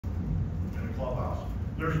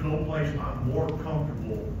there's no place I'm more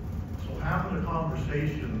comfortable. So having the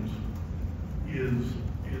conversations is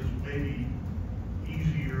maybe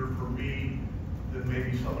easier for me than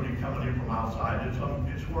maybe somebody coming in from outside.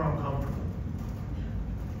 It's where I'm comfortable.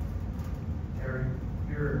 Terry,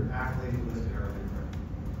 your accolades listed earlier.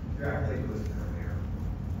 Your accolades listed earlier.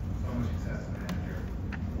 So much success in that year.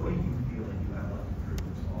 What do you feel like you have left to prove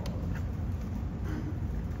this fall?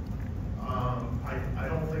 I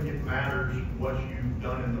don't think it matters what you've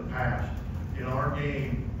done in the past. In our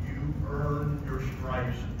game, you earn your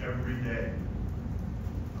stripes every day.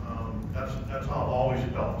 That's how I've always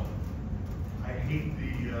felt. I hate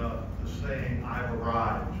the saying, "I've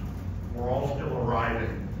arrived." We're all still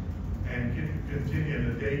arriving, and continue.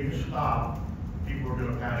 And the day you stop, people are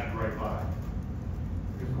going to pass you right by.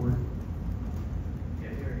 Yeah,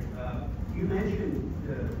 Terry. You mentioned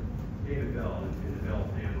David Bell and the Bell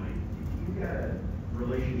family. You got a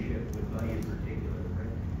relationship with Buddy in particular,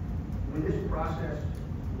 right? When this process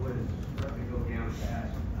was starting to go down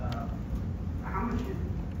fast, how much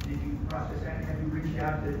did you process that? Have you reached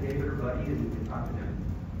out to David or Buddy and talked to them?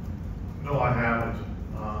 No, I haven't.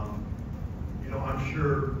 I'm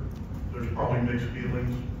sure there's probably mixed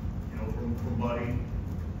feelings, from Buddy,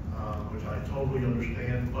 which I totally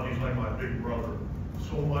understand. Buddy's like my big brother.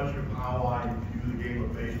 So much of how I view the game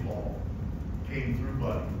of baseball came through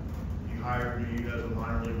Buddy. He hired me as a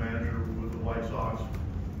minor league manager with the White Sox.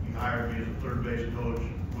 He hired me as a third base coach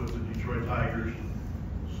with the Detroit Tigers.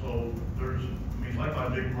 So he's like my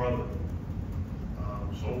big brother.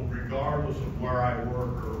 So regardless of where I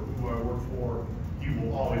work or who I work for, he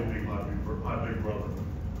will always be my big brother.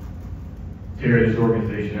 Terry, this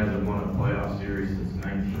organization hasn't won a playoff series since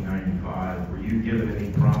 1995. Were you given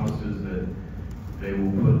any promises that they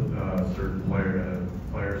will put certain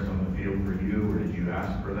players on the field for you, or did you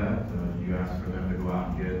ask for that? Did you ask for them to go out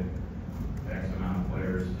and get X amount of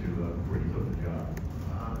players before you took the job?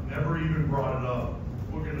 Never even brought it up.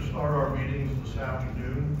 We're going to start our meetings this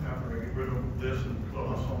afternoon after I get rid of this and put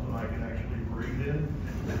on something I can actually breathe in.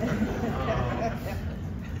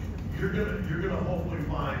 You're gonna hopefully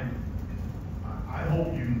find. I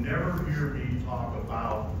hope you never hear me talk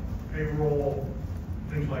about payroll,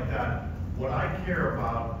 things like that. What I care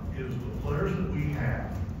about is the players that we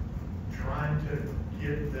have, trying to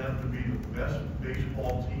get them to be the best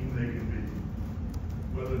baseball team they can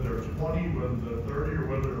be. Whether they're 20, whether they're 30, or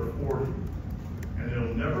whether they're 40. And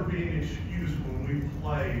it'll never be an excuse when we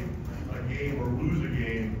play a game or lose a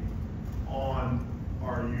game on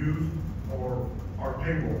our youth or our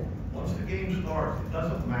payroll. Once the game starts, it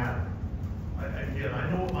doesn't matter. Again, I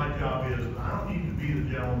know what my job is. I don't need to be the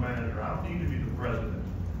general manager. I don't need to be the president.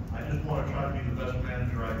 I just want to try to be the best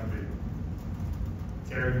manager I can be.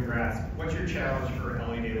 Terry, congrats. What's your challenge for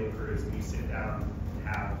Ellie Naylor Cruz when you sit down and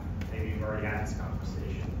have, maybe you've already had this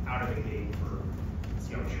conversation, out of the gate for this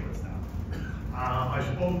young shortstop? I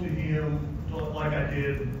spoke to him like I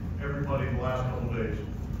did everybody the last couple of days.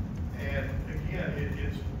 And again,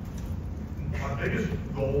 it's my biggest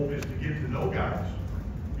goal is to get to know guys.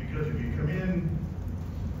 Because if you come in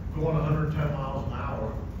going 110 miles an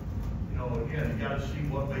hour, again, you got to see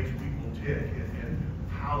what makes people tick and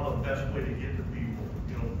how the best way to get to people.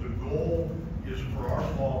 The goal is for our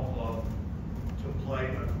ball club to play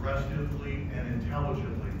aggressively and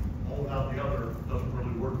intelligently. One without the other doesn't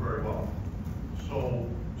really work very well. So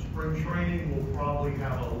spring training will probably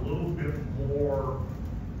have a little bit more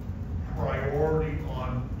priority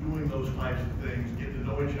on doing those types of things, getting to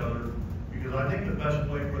know each other, because I think the best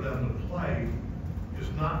way for them to play is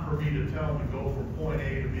not for me to tell them to go from point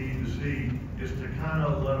A to B to C, is to kind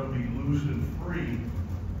of let them be loose and free,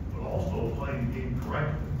 but also playing the game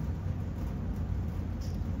correctly.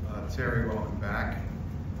 Terry, welcome back.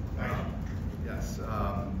 Thanks. Yes,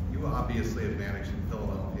 you obviously have managed in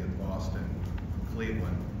Philadelphia, Boston,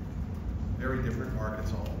 Cleveland, very different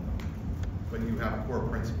markets, all of them, but you have core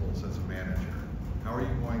principles as a manager. How are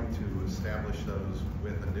you going to establish those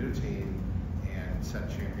with a new team and set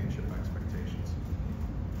championship expectations?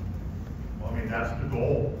 Well, that's the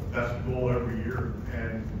goal. That's the goal every year,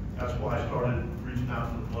 and that's why I started reaching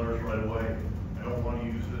out to the players right away. I don't want to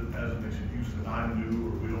use it as an excuse that I'm new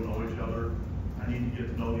or we don't know each other. I need to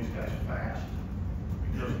get to know these guys fast,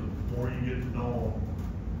 because the more you get to know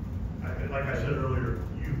them, like I said earlier,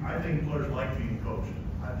 I think players like being coached.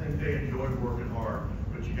 I think they enjoy working hard,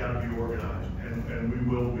 but you got to be organized, and we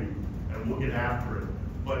will be, and we'll get after it.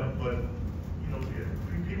 But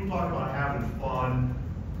people talk about having fun.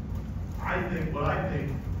 What I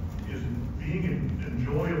think is being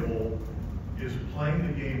enjoyable is playing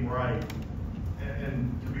the game right,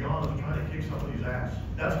 and to be honest, trying to kick somebody's ass.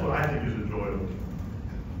 That's what I think is enjoyable.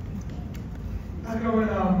 How's it going?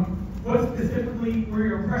 What specifically were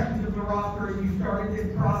your impressions of the roster as you started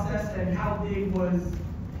this process, and how big was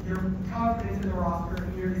your confidence in the roster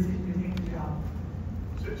and your decision to take the job?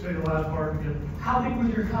 Say the last part again. How big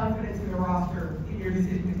was your confidence in the roster in your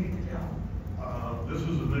decision to take the job? This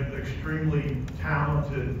is an extremely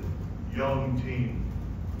talented young team.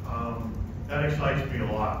 That excites me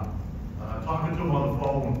a lot. Talking to them on the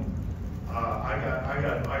phone, I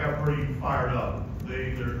got pretty fired up.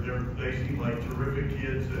 They seem like terrific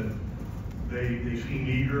kids, and they seem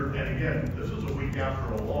eager. And again, this is a week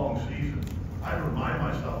after a long season. I remind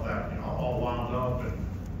myself that, I'm all wound up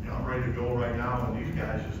and I'm ready to go right now. And these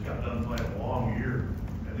guys just got done playing a long year,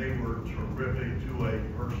 and they were terrific two-way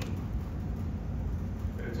person.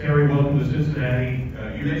 Terry, welcome to Cincinnati.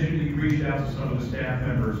 You mentioned that you reached out to some of the staff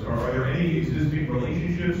members. Are there any existing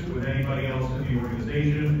relationships with anybody else in the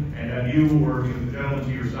organization? And have you or the gentlemen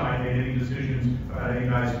to your side made any decisions about any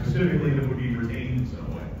guys specifically that would be retained in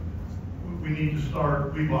some way? We need to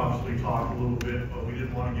start, we've obviously talked a little bit, but we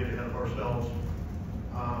didn't want to get ahead of ourselves.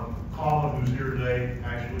 Colin, who's here today,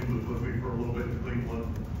 actually was with me for a little bit in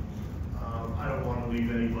Cleveland. I don't want to leave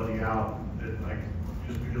anybody out that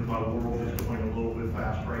just because my world is going a little bit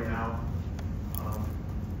fast right now.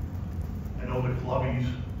 I know the clubbies,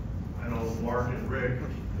 I know Mark and Rick.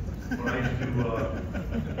 When I used to,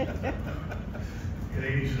 in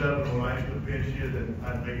 '87, when I used to pinch hit, and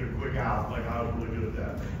I'd make a quick out, like I was really good at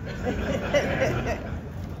that.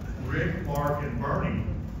 And Rick, Mark, and Bernie,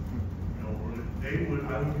 I would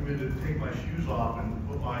come in to take my shoes off and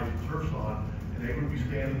put my shirts on, and they would be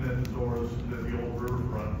standing at the doors at the old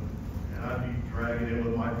riverfront. And I'd be dragging in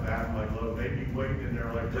with my bat and my glove. They'd be waiting in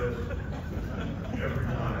there like this every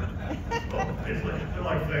time. So they're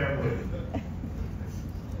like family.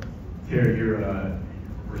 Terry, you're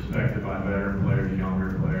respected by veteran players,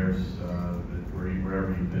 younger players, wherever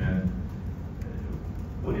you've been.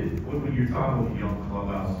 When you're talking with the young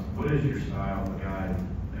clubhouse, what is your style of a guy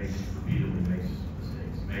that repeatedly makes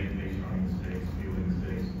mistakes, makes running mistakes, fielding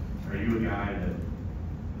mistakes? Are you a guy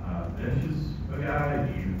that benches a guy?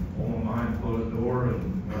 Do you pull him behind closed door and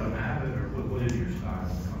let him have it? Or what is your style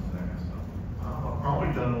when it comes to that kind of stuff? I've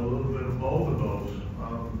probably done a little bit of both of those.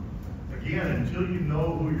 Again, until you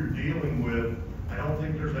know who you're dealing with, I don't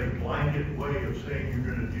think there's a blanket way of saying you're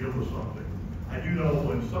going to deal with something. I do know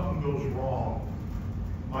when something goes wrong,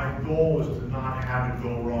 my goal is to not have it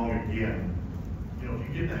go wrong again.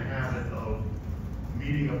 If you get in the habit of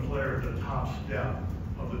meeting a player at the top step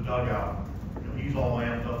of the dugout, he's all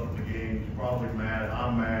amped up for the game, he's probably mad,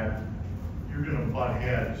 I'm mad, you're going to butt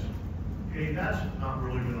heads. Okay, that's not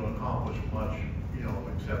really going to accomplish much,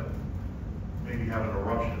 except maybe have an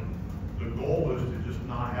eruption. The goal is to just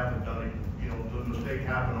not have it done, the mistake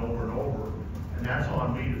happen over and over, and that's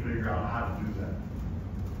on me to figure out how to do that.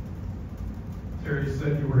 Terry, you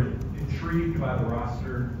said you were intrigued by the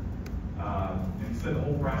roster, and you said the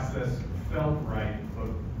whole process felt right, but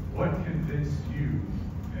what convinced you,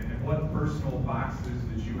 and what personal boxes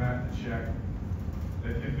did you have to check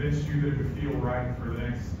that convinced you that it would feel right for the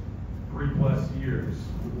next 3+ years?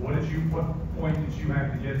 What point did you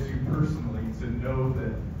have to get to personally to know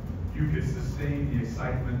that you could sustain the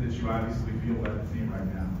excitement that you obviously feel by the team right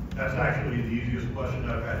now? That's actually the easiest question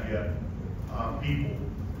I've had yet. People.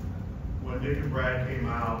 When Dick and Brad came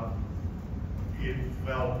out, it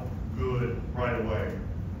felt good right away.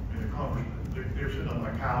 They're sitting on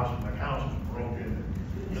my couch, and my couch is broken.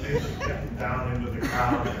 And they just get down into the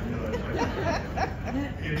couch.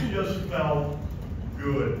 It just felt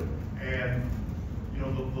good. And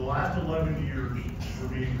the last 11 years for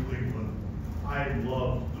me in Cleveland, I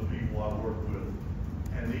loved the people I worked with.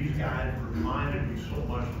 And these guys reminded me so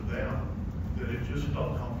much of them that it just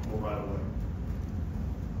felt comfortable right away.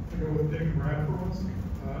 To go with Dick and Brad for once.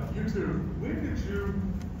 You two, when did you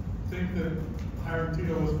think that hiring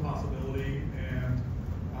Tito was a possibility, and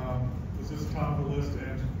was this top of the list?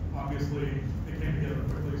 And obviously it came together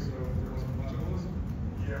quickly, so there wasn't much of a list.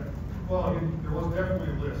 Yeah, well, there was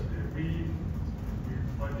definitely a list. We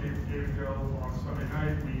like Dave go on Sunday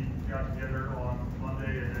night. We got together on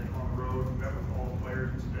Monday and then on the road, met with all the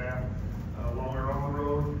players and staff while we were on the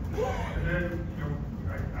road. And then,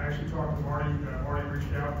 I actually talked to Marty. Marty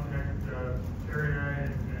reached out and connected Terry and I,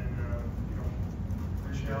 and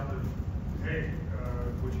reached out to, hey,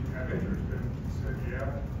 would you have interest? And he said,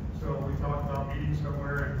 yeah. So we talked about meeting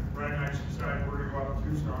somewhere, and Brad and I just decided we're going to go out to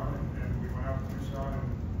Tucson, and we went out to Tucson, and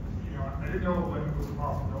I didn't know when it was a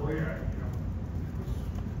possibility. It was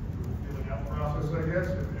feeling out the process, I guess,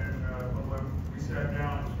 but when we sat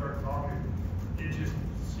down and started talking, it just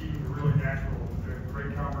seemed really natural. A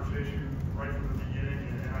great conversation right from the beginning,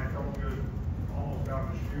 and I felt good almost out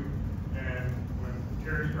of the chute. And when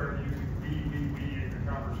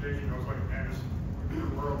conversation, I was like, man,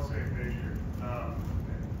 we're on the same page here. I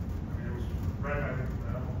mean, it was Brad, I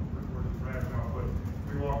don't record the Brad now, but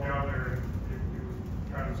we walked out there and it was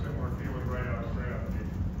kind of a similar feeling right out the gate.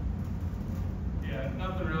 Yeah,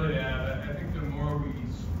 nothing really to add. I think the more we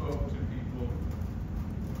spoke to people,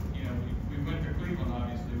 you know, we went to Cleveland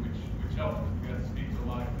obviously, which helped. We got to speak to a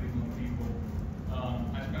lot of Cleveland people.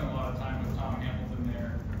 I spent a lot of time with Tom Hamilton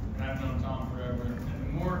there, and I've known Tom forever. And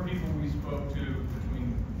the more people we spoke to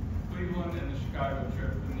between Cleveland and the Chicago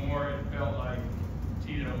trip, the more it felt like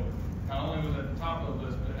Tito not only was at the top of the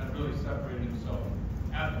list, but had really separated himself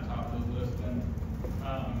at the top of the list. And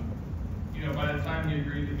you know, by the time he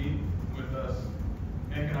agreed to meet with us,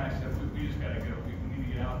 Nick and I said, we just got to go. We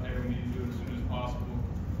need to get out there. We need to do it as soon as possible.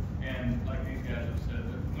 And like these guys have said,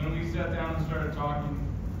 when we sat down and started talking,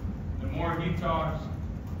 the more he talked,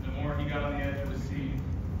 the more he got on the edge of his seat,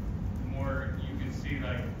 the more you could see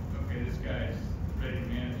like, okay, this guy's ready to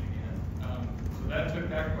manage again. So that took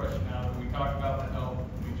that question out. We talked about the help.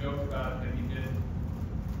 We joked about it that he did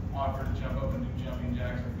offer to jump up and do jumping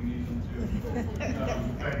jacks if we needed him to.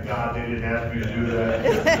 Thank God they didn't ask me to do that.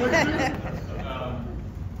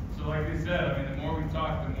 So like I said, I mean, the more we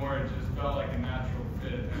talked, the more it just felt like a natural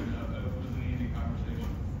fit, and it was an easy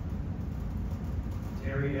conversation.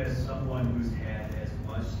 Terry, as someone who's had as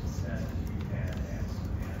much success as you've had as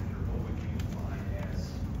a manager, what would you define as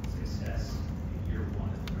success in year one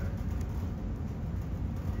as a director?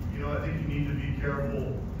 You know, I think you need to be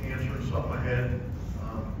careful answering something ahead.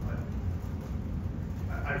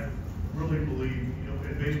 I really believe, you know,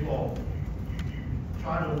 in baseball, you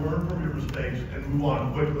try to learn from your mistakes and move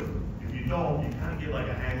on quickly. If you don't, you kind of get like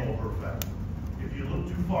a hangover effect. If you look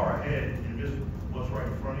too far ahead, you miss what's right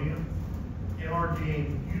in front of you. In our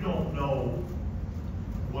game, you don't know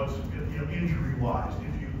what's, you know, injury-wise.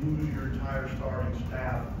 If you lose your entire starting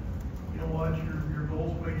staff, you know what, your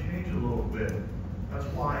goals may change a little bit. That's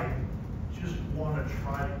why I just want to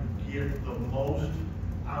try to get the most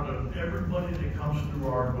out of everybody that comes through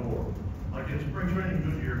our door. Like in spring training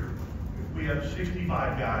this year, if we have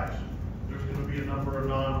 65 guys, there's going to be a number of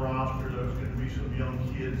non-roster, there's going to be some young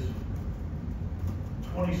kids.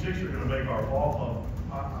 26 are going to make our ball club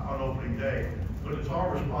on opening day. But it's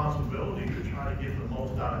our responsibility to try to get the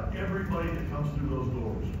most out of everybody that comes through those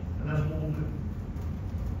doors. And that's what we'll do.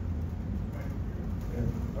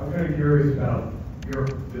 I'm kind of curious about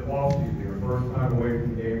the off-season, your first time away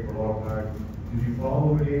from the game for a long time. Did you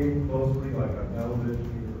follow the game closely, like on television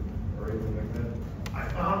or anything like that? I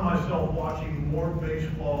found myself watching more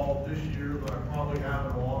baseball this year than I probably have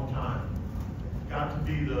in a long time. Got to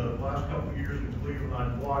be the last couple of years in Cleveland,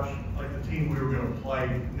 I'd watch like the team we were going to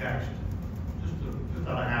play next, just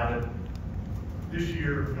out of habit. This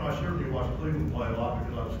year, you know, I certainly watched Cleveland play a lot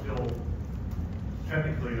because I was still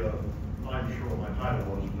technically, not even sure what my title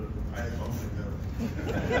was, but I had something there.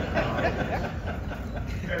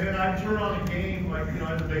 And then I'd turn on the game, like, you know, I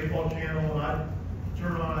had the baseball channel, and I'd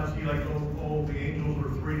turn on, I'd see like, oh, the Angels are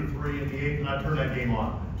 3-3 in the 8th, and I'd turn that game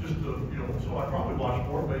on. Just to, you know, so I probably watched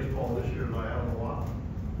more baseball this year than I have in a while.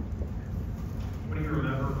 What do you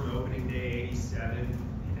remember from opening day '87,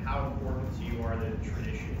 and how important to you are the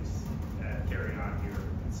traditions that carry on here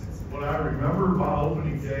in Cincinnati? What I remember about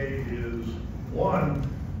opening day is, one,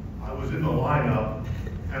 I was in the lineup,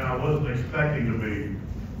 and I wasn't expecting to be.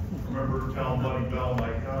 I remember telling Buddy Bell,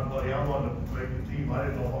 like, God, buddy, I wanted to make the team. I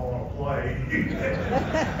didn't know if I want to play.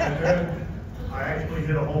 And then I actually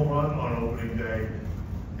hit a home run on opening day.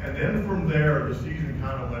 And then from there, the season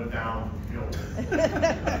kind of went downhill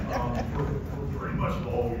for pretty much the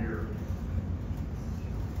whole year.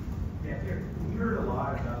 Yeah, we heard a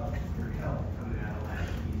lot about your health coming out of last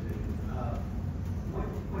season.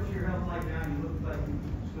 What's your health like now? You look like you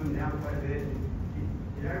slimmed down quite a bit.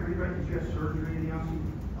 Did I read right that you have surgery in the offseason?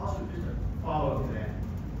 Also, just a follow-up to that.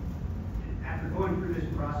 After going through this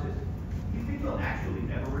process, do you think you'll actually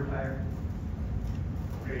ever retire?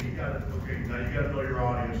 Okay, now you gotta know your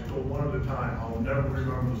audience. Go one at a time. I'll never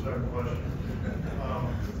remember the second question.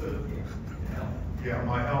 Yeah,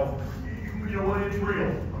 my health. You know what? It's real.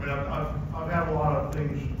 I mean, I've had a lot of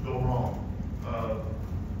things go wrong.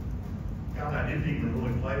 God, I didn't even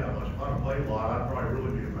really play that much. If I'd played a lot, I'd probably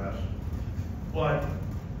really be a mess. But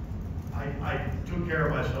I took care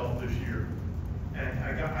of myself this year, and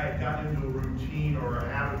I got into a routine or a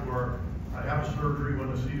habit where I'd have a surgery when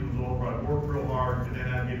the season was over. I'd work real hard, and then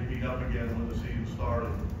I'd get beat up again when the season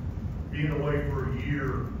started. Being away for a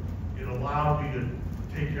year, it allowed me to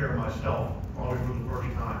take care of myself, probably for the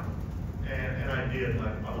first time. And I did.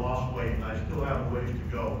 I lost weight, and I still have a ways to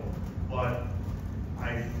go. But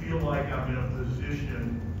I feel like I'm in a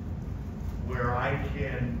position where I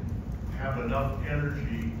can have enough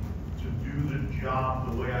energy to do the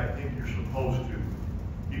job the way I think you're supposed to.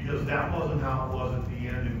 Because that wasn't how it was at the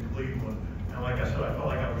end in Cleveland. And like I said, I felt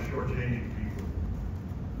like I was shortchanging people.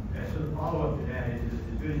 Yeah, so the follow-up to that is,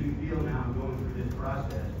 as good as you feel now going through this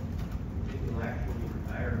process, you think you'll actually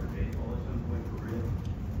retire from baseball at some point for real?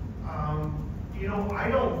 You know, I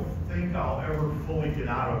don't think I'll ever fully get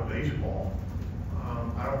out of baseball.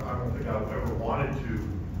 I don't think I've ever wanted to.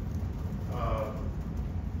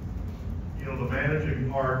 You know, the managing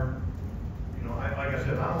part, you know, like I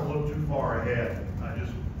said, I don't look too far ahead. I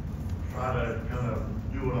just try to kind of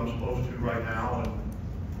do what I'm supposed to right now and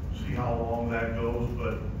see how long that goes.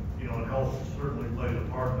 But, you know, and health certainly plays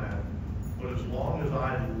a part in that. But as long as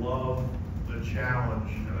I love the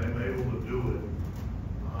challenge and I'm able to do it,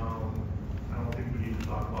 I don't think we need to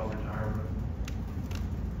talk about retirement.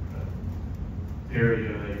 Terry,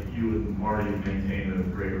 you and Marty have maintained a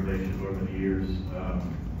great relationship over the years.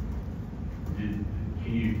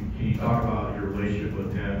 Can you talk about your relationship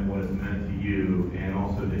with him, what it's meant to you, and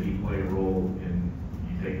also did he play a role in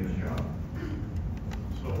you taking this job?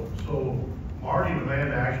 So Marty and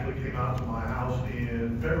Amanda actually came out to my house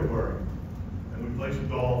in February, and we played some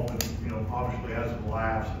golf, and you know, obviously had some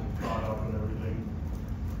laughs and caught up and everything.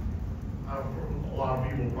 A lot of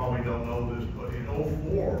people probably don't know this, but in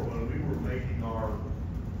 '04, when we were making our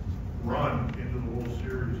run into the World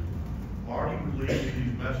Series, Marty would leave me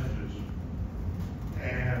these messages,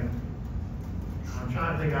 and I'm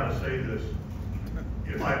trying to think how to say this.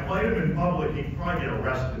 If I played him in public, he'd probably get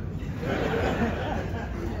arrested.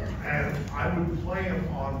 And I would play him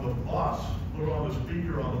on the bus, put it on the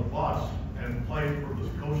speaker on the bus, and play for the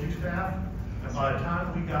coaching staff. And by the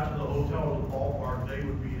time we got to the hotel or the ballpark, they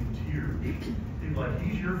would be in tears. He'd be like,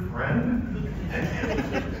 "He's your friend?"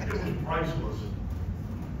 It was priceless.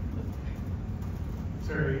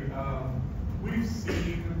 Terry, we've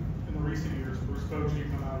seen in the recent years Bruce Bochy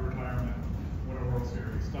come out of retirement, win a World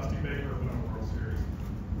Series. Dusty Baker win a World Series.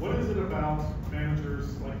 What is it about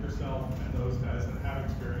managers like yourself and those guys that have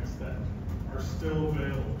experience that are still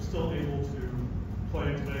available, still able to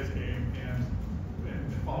play in today's game and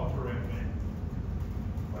follow through in the game?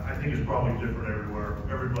 I think it's probably different everywhere.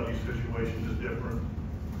 Everybody's situation is different.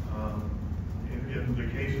 In the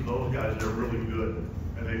case of those guys, they're really good,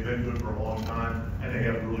 and they've been good for a long time, and they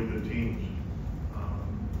have really good teams.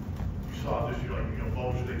 You saw this year, like, you know,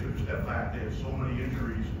 Bosch, they took a step back. They had so many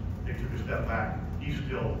injuries, they took a step back. He's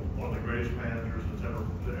still one of the greatest managers that's ever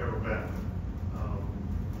been.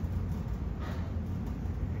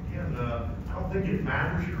 Again, I don't think it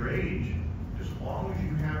matters your age, as long as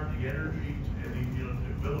you have the energy and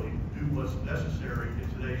the ability to do what's necessary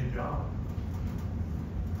in today's job.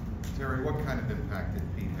 Terry, what kind of impact did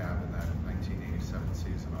Pete have in that 1987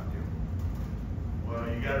 season on you? Well,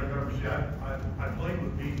 you got to remember, see, I played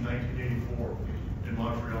with Pete in 1984 in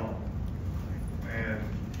Montreal, and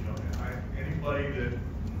you know, anybody that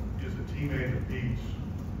is a teammate of Pete's,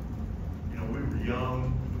 you know, we were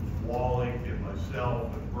young. It was Wally and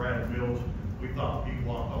myself and Brad Mills. We thought Pete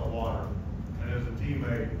walked on water, and as a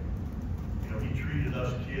teammate, you know, he treated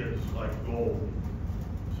us kids like gold.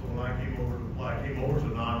 So when I came over as a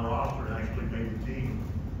non-roster and actually made the team,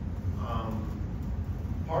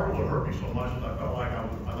 part of what hurt me so much is I felt like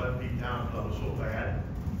I let Pete down because I was so bad,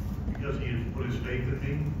 because he had put his faith in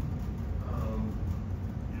me.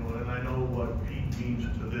 You know, and I know what Pete means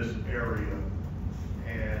to this area,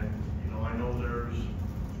 and you know, I know there's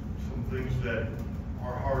some things that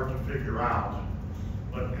are hard to figure out,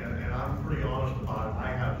 but and I'm pretty honest about it.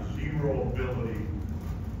 I have zero ability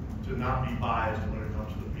to not be biased when it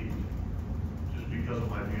comes to Pete, just because of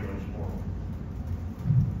my feelings for him.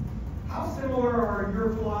 How similar are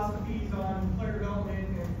your philosophies on player development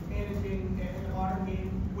and managing and the modern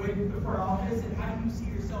game with the front office, and how do you see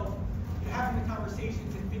yourself having the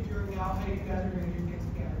conversations and figuring out how you guys are going to do things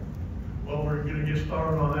together? Well, we're going to get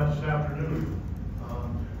started on that this afternoon.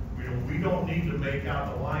 We don't need to make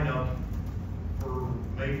out the lineup for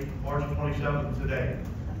March 27th today.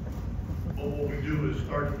 But what we do is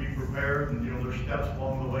start to be prepared, and you know, there's steps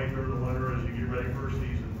along the way during the winter as you get ready for a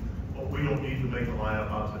season. But we don't need to make the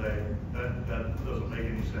lineup out today. That doesn't make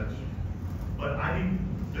any sense. But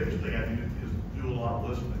the biggest thing I need is do a lot of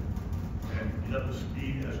listening and get up to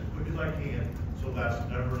speed as quick as I can, so that's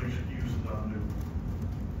never an excuse that I'm new.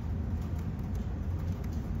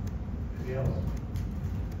 Anything else?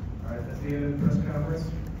 All right, that's the end of the press conference.